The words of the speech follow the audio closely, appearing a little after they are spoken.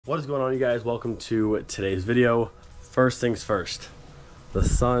What is going on, you guys? Welcome to today's video. First things first, the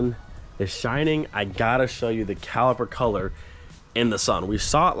sun is shining. I gotta show you the caliper color in the sun. We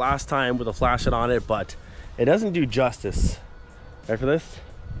saw it last time with a flashlight on it, but it doesn't do justice. Ready for this?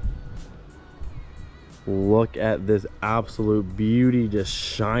 Look at this absolute beauty just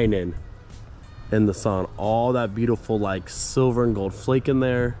shining in the sun. All that beautiful like silver and gold flake in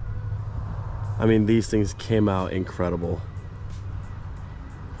there. I mean, these things came out incredible.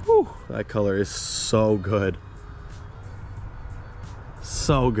 Whew, that color is so good.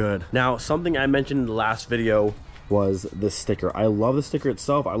 So good. Now, something I mentioned in the last video was the sticker. I love the sticker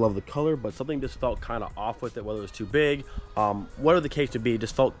itself. I love the color, but something just felt kind of off with it, whether it was too big, whatever the case to be,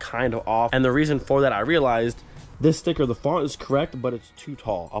 just felt kind of off. And the reason for that, I realized this sticker, the font is correct, but it's too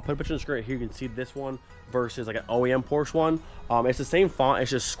tall. I'll put a picture on the screen right here. You can see this one versus like an OEM Porsche one. It's the same font,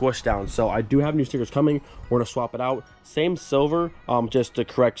 it's just squished down. So I do have new stickers coming. We're gonna swap it out. Same silver, just the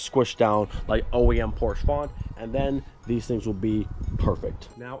correct squished down like OEM Porsche font. And then these things will be perfect.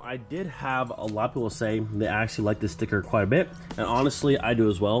 Now, I did have a lot of people say they actually like this sticker quite a bit. And honestly, I do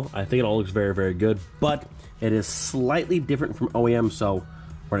as well. I think it all looks very, very good, but it is slightly different from OEM, so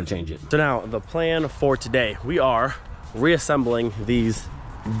we're gonna change it. So now, the plan for today, we are reassembling these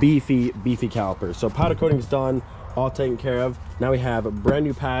beefy calipers. So powder coating is done, all taken care of. Now we have brand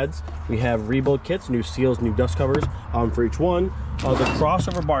new pads, we have rebuild kits, new seals, new dust covers for each one. The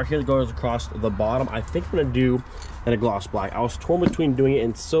crossover bar here that goes across the bottom, I think I'm gonna do in a gloss black. I was torn between doing it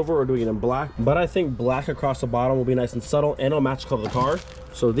in silver or doing it in black, but I think black across the bottom will be nice and subtle and it'll match the color of the car.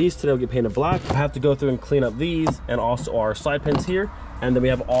 So these today will get painted black. I have to go through and clean up these and also our side pins here, and then we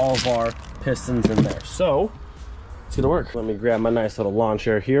have all of our pistons in there. So it's gonna work. Let me grab my nice little lawn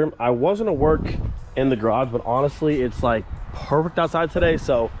chair here. I was gonna work in the garage, but honestly, it's like perfect outside today.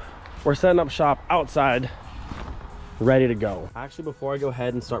 So we're setting up shop outside, ready to go. Actually, before I go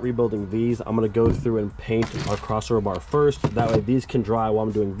ahead and start rebuilding these, I'm gonna go through and paint our crossover bar first. That way these can dry while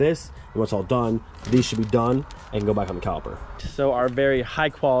I'm doing this. And once all done, these should be done and go back on the caliper. So our very high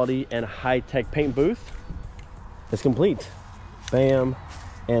quality and high tech paint booth is complete. Bam.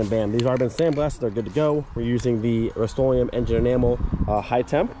 And bam, these are been sandblasted, they're good to go. We're using the Rust-Oleum engine enamel high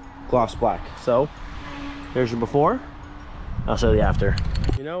temp gloss black. So here's your before, I'll show you the after.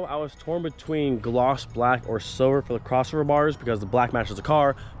 You know, I was torn between gloss black or silver for the crossover bars because the black matches the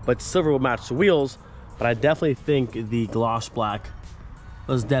car, but silver will match the wheels. But I definitely think the gloss black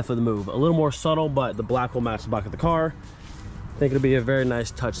was definitely the move. A little more subtle, but the black will match the back of the car. I think it'll be a very nice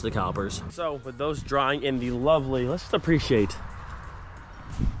touch to the calipers. So with those drying in the lovely, let's just appreciate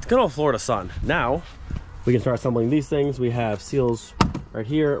it's good old Florida sun. Now we can start assembling these things. We have seals right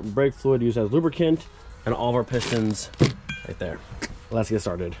here, brake fluid used as lubricant, and all of our pistons right there. Let's get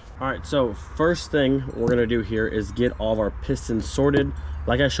started. All right, so first thing we're gonna do here is get all of our pistons sorted.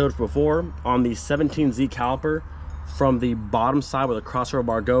 Like I showed before, on the 17Z caliper, from the bottom side where the crossover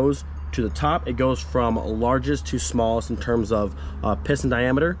bar goes to the top, it goes from largest to smallest in terms of piston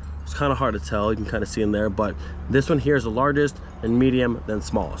diameter. It's kind of hard to tell, you can kind of see in there, but this one here is the largest, and medium, then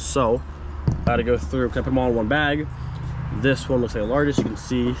smallest. So I gotta go through, kind of put them all in one bag. This one looks like the largest. You can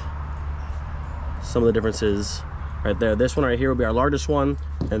see some of the differences right there. This one right here will be our largest one,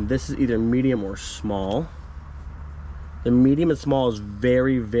 and this is either medium or small. The medium and small is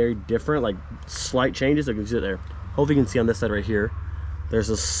very, very different, like slight changes. I can see it there. Hopefully you can see on this side right here, there's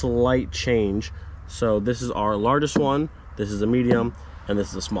a slight change. So this is our largest one, this is a medium, and this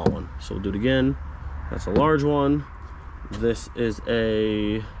is a small one. So we'll do it again. That's a large one. This is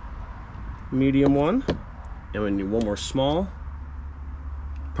a medium one, and we need one more small.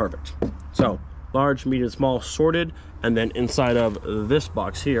 Perfect. So large, medium, small sorted, and then inside of this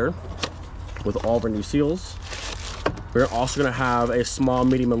box here with all of our new seals, we're also going to have a small,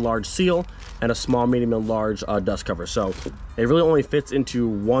 medium, and large seal and a small, medium, and large dust cover. So it really only fits into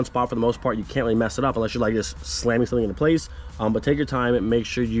one spot for the most part. You can't really mess it up unless you're like just slamming something into place. But take your time and make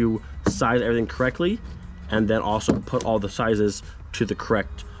sure you size everything correctly, and then also put all the sizes to the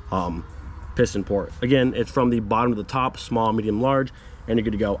correct piston port. Again, it's from the bottom to the top, small, medium, large, and you're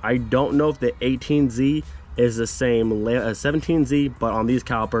good to go. I don't know if the 18Z is the same as 17Z, but on these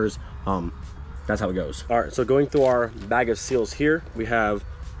calipers, that's how it goes. All right, so going through our bag of seals here, we have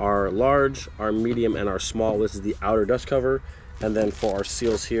our large, our medium, and our small. This is the outer dust cover. And then for our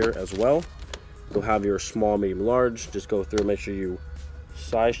seals here as well, you'll have your small, medium, large. Just go through and make sure you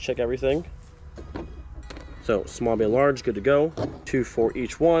size check everything. So small, medium, large, good to go. 2 for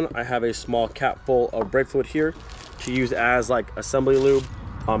each one. I have a small cap full of brake fluid here to use as like assembly lube,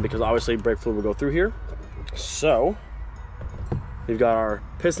 because obviously brake fluid will go through here. So we've got our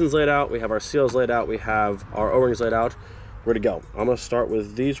pistons laid out, we have our seals laid out, we have our O-rings laid out. we're good to go. I'm gonna start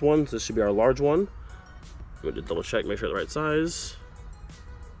with these ones. This should be our large one. I'm gonna double check, make sure they're the right size.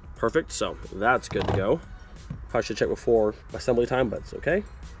 Perfect, so that's good to go. Probably should check before assembly time, but it's okay.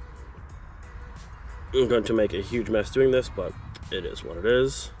 I'm going to make a huge mess doing this, but it is what it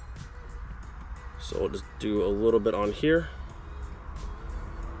is. So we'll just do a little bit on here.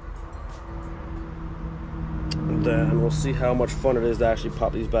 And then we'll see how much fun it is to actually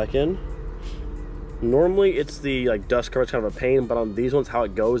pop these back in. Normally it's the like dust cover, it's kind of a pain, but on these ones how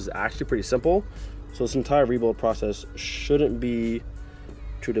it goes is actually pretty simple. So this entire rebuild process shouldn't be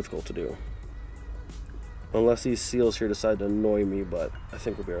too difficult to do. Unless these seals here decide to annoy me, but I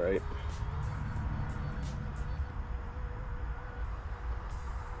think we'll be all right.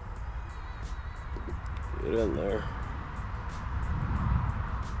 Get in there.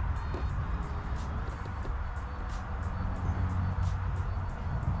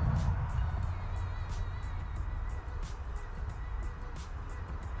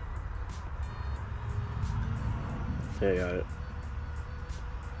 Yeah, got it.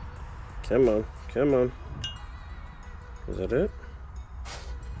 Come on, come on. Is that it?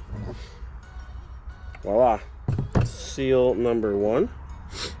 Voila. Seal number 1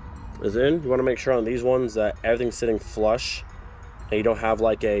 is in. You want to make sure on these ones that everything's sitting flush and you don't have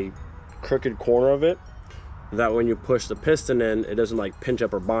like a crooked corner of it. That when you push the piston in, it doesn't like pinch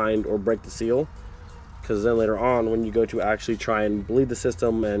up or bind or break the seal. Because then later on, when you go to actually try and bleed the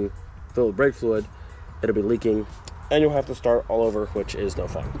system and fill with brake fluid, it'll be leaking and you'll have to start all over, which is no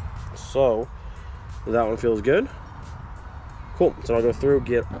fun. So that one feels good. Cool, so I'll go through,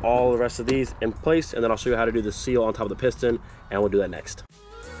 get all the rest of these in place, and then I'll show you how to do the seal on top of the piston, and we'll do that next.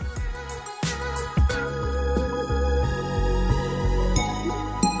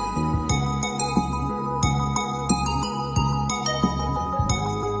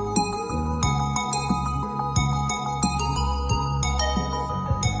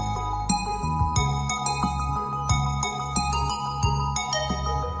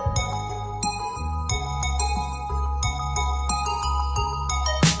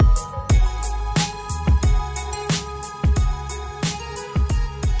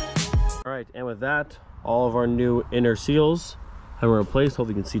 All right, and with that, all of our new inner seals have been replaced.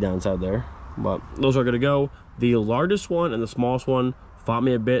 Hopefully you can see down inside there, but those are good to go. The largest one and the smallest one fought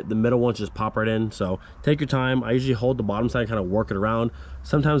me a bit. The middle ones just pop right in, so take your time. I usually hold the bottom side and kind of work it around.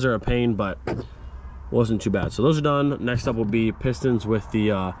 Sometimes they're a pain, but wasn't too bad. So those are done. Next up will be pistons with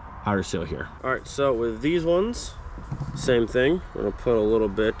the outer seal here. All right, so with these ones, same thing. I'm gonna put a little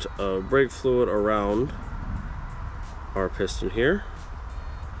bit of brake fluid around our piston here.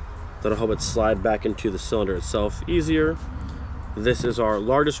 That'll help it slide back into the cylinder itself easier. This is our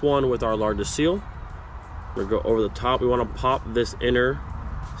largest one with our largest seal. We're gonna go over the top. We want to pop this inner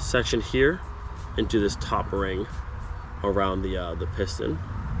section here into this top ring around the piston.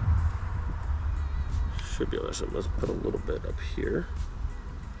 Should be able to, let's put a little bit up here.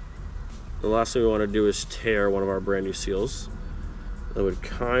 The last thing we want to do is tear one of our brand new seals. That would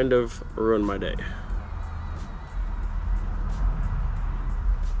kind of ruin my day.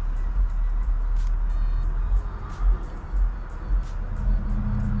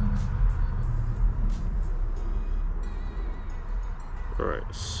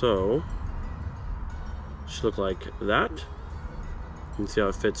 Alright, so it should look like that. You can see how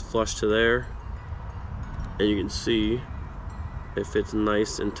it fits flush to there, and you can see it fits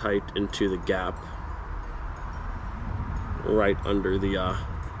nice and tight into the gap right under the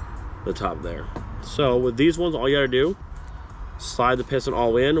top there. So with these ones, all you gotta do, slide the piston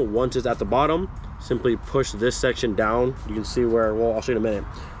all in. Once it's at the bottom, simply push this section down. You can see where, well, I'll show you in a minute.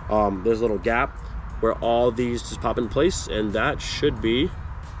 There's a little gap where all these just pop in place, and that should be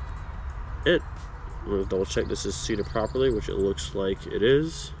it. I'm gonna double check this is seated properly, which it looks like it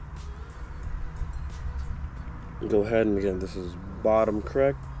is. Go ahead, and again, this is bottom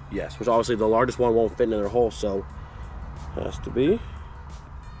correct. Yes, which obviously the largest one won't fit in their hole, so has to be.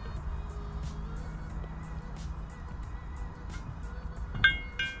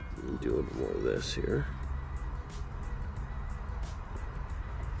 Do a little more of this here.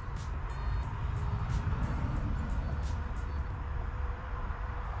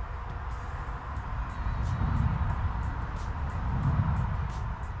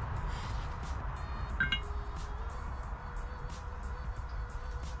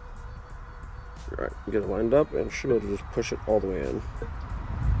 All right, get it lined up and should be able to just push it all the way in.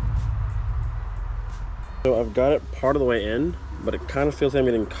 So I've got it part of the way in, but it kind of feels like I'm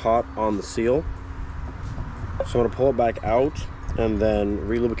getting caught on the seal. So I'm gonna pull it back out and then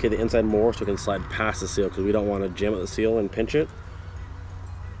re-lubricate the inside more so it can slide past the seal, because we don't want to jam at the seal and pinch it.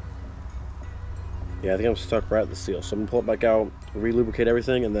 Yeah, I think I'm stuck right at the seal. So I'm gonna pull it back out, re-lubricate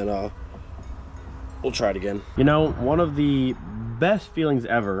everything, and then we'll try it again. You know, one of the best feelings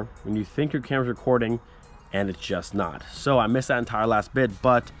ever when you think your camera's recording and it's just not. So I missed that entire last bit,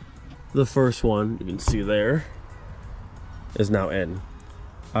 but the first one, you can see there, is now in.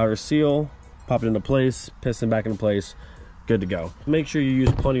 Outer seal, pop it into place, piston back into place, good to go. Make sure you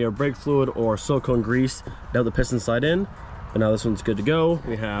use plenty of brake fluid or silicone grease to help the piston slide in. But now this one's good to go.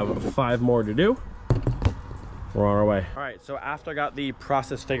 We have 5 more to do. We're on our way. All right, so after I got the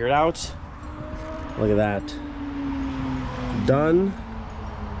process figured out, look at that. Done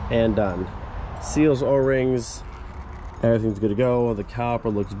and done. Seals, O-rings, everything's good to go. The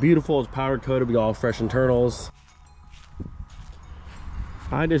caliper looks beautiful. It's powder coated. We got all fresh internals.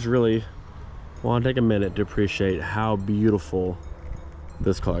 I just really want to take a minute to appreciate how beautiful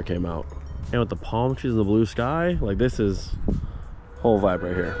this color came out. And with the palm trees and the blue sky, like, this is whole vibe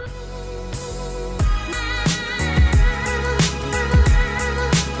right here.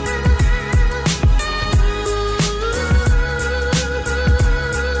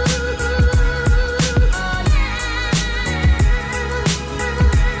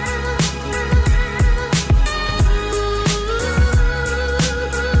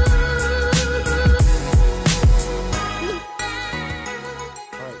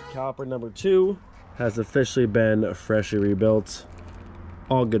 Caliper number 2 has officially been freshly rebuilt.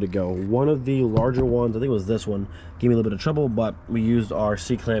 All good to go. One of the larger ones, I think it was this one, gave me a little bit of trouble, but we used our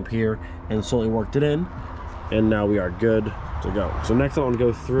C-clamp here and slowly worked it in, and now we are good to go. So next I want to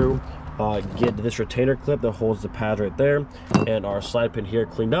go through, get this retainer clip that holds the pads right there, and our slide pin here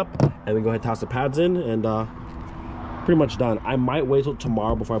cleaned up, and we go ahead and toss the pads in, and pretty much done. I might wait till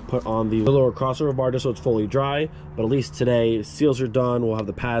tomorrow before I put on the lower crossover bar just so it's fully dry, but at least today seals are done. We'll have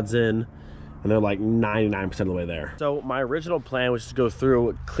the pads in, and they're like 99% of the way there. So my original plan was to go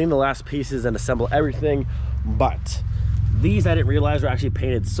through, clean the last pieces and assemble everything, but these I didn't realize were actually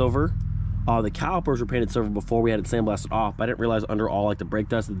painted silver. The calipers were painted silver before we had it sandblasted off, but I didn't realize under all like the brake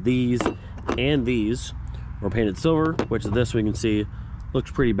dust, these and these were painted silver, which this we can see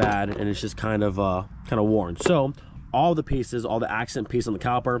looks pretty bad, and it's just kind of worn. So all the pieces, all the accent pieces on the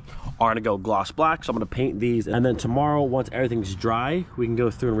caliper are gonna go gloss black. So I'm gonna paint these, and then tomorrow, once everything's dry, we can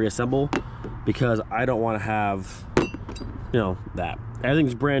go through and reassemble, because I don't wanna have, you know, that.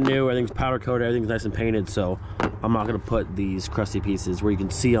 Everything's brand new, everything's powder coated, everything's nice and painted, so I'm not gonna put these crusty pieces where you can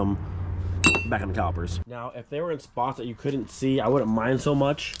see them back on the calipers. Now, if they were in spots that you couldn't see, I wouldn't mind so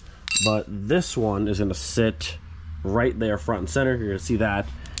much, but this one is gonna sit right there front and center. You're gonna see that,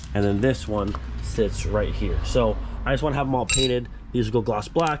 and then this one sits right here. So I just want to have them all painted. These will go gloss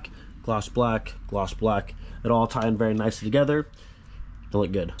black, gloss black, gloss black. It all tie in very nicely together. It'll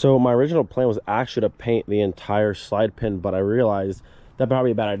look good. So my original plan was actually to paint the entire slide pin, but I realized that'd probably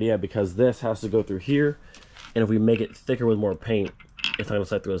be a bad idea because this has to go through here, and if we make it thicker with more paint, it's not gonna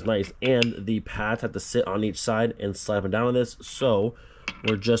slide through as nice. And the pads have to sit on each side and slide up and down on this, so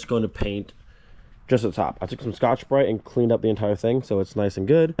we're just going to paint just at the top. I took some Scotch-Brite and cleaned up the entire thing so it's nice and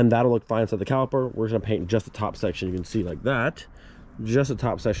good, and that'll look fine inside the caliper. We're just gonna paint just the top section. You can see like that. Just the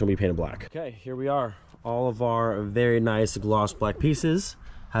top section will be painted black. Okay, here we are. All of our very nice gloss black pieces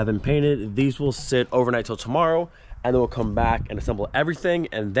have been painted. These will sit overnight till tomorrow, and then we'll come back and assemble everything,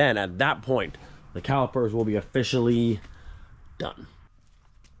 and then at that point, the calipers will be officially done.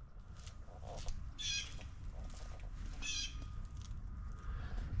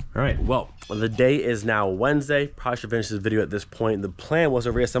 All right, well, the day is now Wednesday. Probably should finish this video at this point. The plan was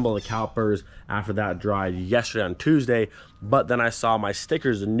to reassemble the calipers after that dried yesterday on Tuesday, but then I saw my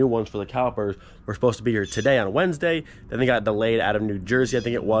stickers, the new ones for the calipers, were supposed to be here today on Wednesday. Then they got delayed out of New Jersey, I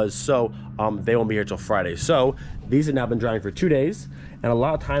think it was, so they won't be here till Friday. So these have now been drying for 2 days, and a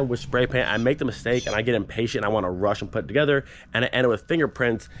lot of time with spray paint, I make the mistake and I get impatient. I want to rush and put it together, and I end up with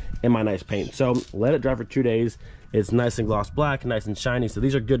fingerprints in my nice paint. So let it dry for 2 days. It's nice and gloss black, nice and shiny, so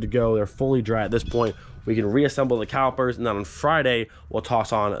these are good to go. They're fully dry at this point. We can reassemble the calipers, and then on Friday, we'll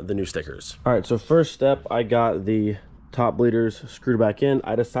toss on the new stickers. All right, so first step, I got the top bleeders screwed back in.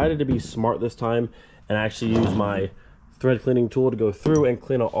 I decided to be smart this time and actually use my thread cleaning tool to go through and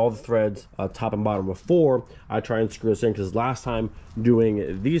clean out all the threads top and bottom before I try and screw this in, because last time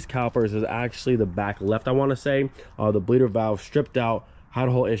doing these calipers is actually the back left, I want to say. The bleeder valve stripped out, had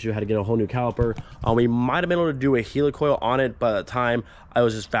a whole issue, had to get a whole new caliper. We might have been able to do a helicoil on it, but at the time I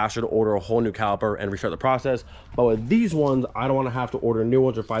was just faster to order a whole new caliper and restart the process. But with these ones, I don't want to have to order new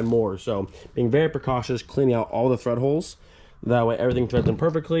ones or find more, so being very precautious, cleaning out all the thread holes, that way everything threads in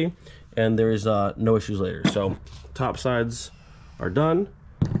perfectly and there is no issues later. So top sides are done.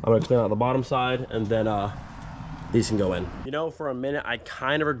 I'm going to clean out the bottom side, and then these can go in. You know, for a minute, I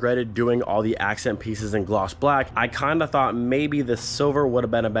kind of regretted doing all the accent pieces in gloss black. I kind of thought maybe the silver would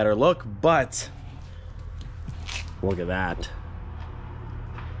have been a better look, but look at that.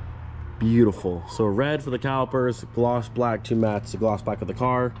 Beautiful. So red for the calipers, gloss black to match the gloss black of the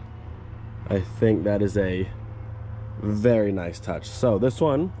car. I think that is a very nice touch. So this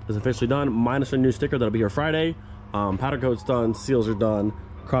one is officially done, minus a new sticker that'll be here Friday. Powder coat's done, seals are done,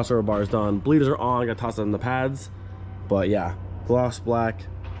 crossover bar is done, bleeders are on, got tossed on the pads. But yeah, gloss black,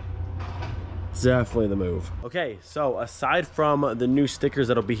 definitely the move. Okay, so aside from the new stickers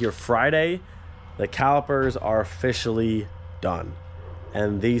that'll be here Friday, the calipers are officially done.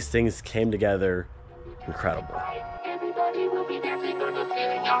 And these things came together incredible. Everybody will be dancing for the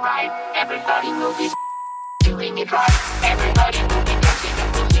feeling alright. Everybody will be doing it right. Everybody will be dancing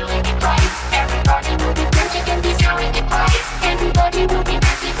and we're feeling it right. Everybody will be dancing and be doing it right. Everybody will be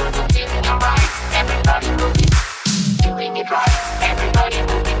dancing for the feeling alright. Everybody will be doing it right. Everybody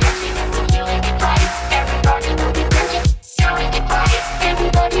will be dancing and we're feeling it right. Everybody will be dancing, doing it right.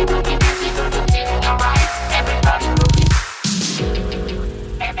 Everybody will be dancing for the feeling alright. Everybody will be.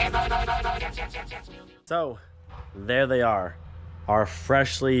 So there they are, our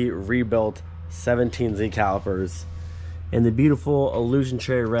freshly rebuilt 17Z calipers in the beautiful illusion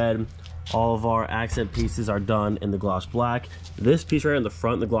cherry red. All of our accent pieces are done in the gloss black. This piece right in the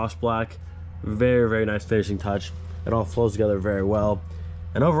front, the gloss black, very, very nice finishing touch. It all flows together very well.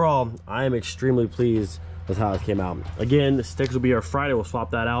 And overall, I am extremely pleased with how it came out. Again, the stickers will be here Friday. We'll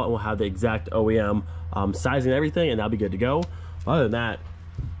swap that out and we'll have the exact OEM sizing and everything, and that'll be good to go. Other than that,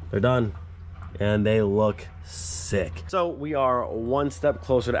 they're done and they look sick. So we are one step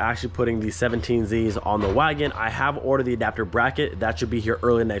closer to actually putting the 17Zs on the wagon. I have ordered the adapter bracket. That should be here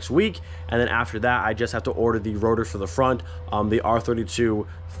early next week. And then after that, I just have to order the rotors for the front, the R32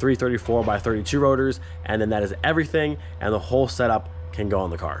 334 by 32 rotors. And then that is everything. And the whole setup can go on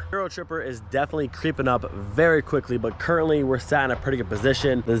the car. EuroTripper is definitely creeping up very quickly, but currently we're sat in a pretty good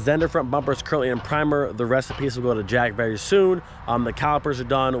position. The Zender front bumper is currently in primer. The rest of the pieces will go to jack very soon. The calipers are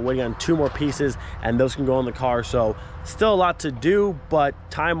done, waiting on 2 more pieces, and those can go on the car. So still a lot to do, but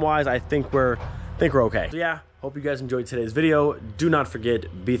time-wise, I think we're okay. So yeah, hope you guys enjoyed today's video. Do not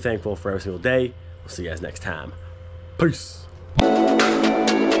forget, be thankful for every single day. We'll see you guys next time. Peace.